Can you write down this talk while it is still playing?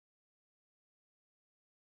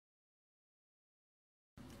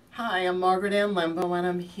Hi, I'm Margaret and Lembo, and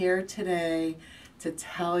I'm here today to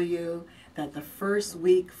tell you that the first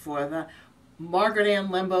week for the Margaret and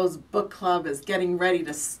Lembo's book club is getting ready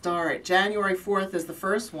to start. January 4th is the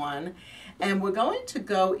first one, and we're going to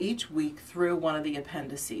go each week through one of the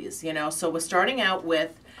appendices, So we're starting out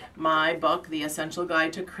with my book, The Essential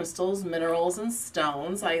Guide to Crystals, Minerals, and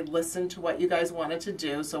Stones. I listened to what you guys wanted to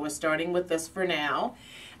do, so we're starting with this for now.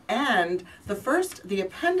 And the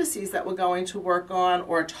appendices that we're going to work on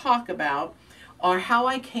or talk about are how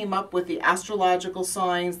I came up with the astrological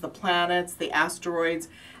signs, the planets, the asteroids,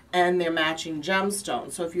 and their matching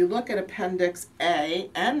gemstones. So if you look at Appendix A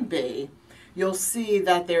and B, you'll see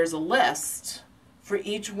that there's a list for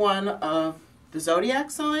each one of the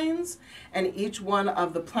zodiac signs and each one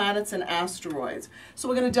of the planets and asteroids. So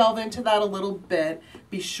we're going to delve into that a little bit.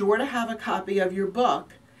 Be sure to have a copy of your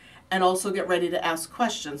book and also get ready to ask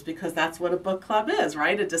questions, because that's what a book club is,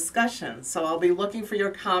 right? A discussion. So I'll be looking for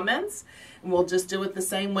your comments, and we'll just do it the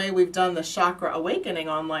same way we've done the Chakra Awakening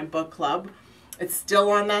online book club. It's still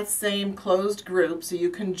on that same closed group, so you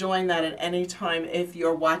can join that at any time if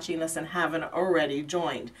you're watching this and haven't already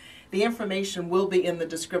joined. The information will be in the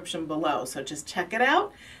description below, so just check it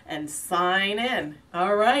out and sign in.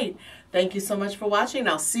 All right. Thank you so much for watching.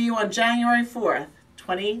 I'll see you on January 4th,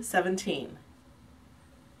 2017.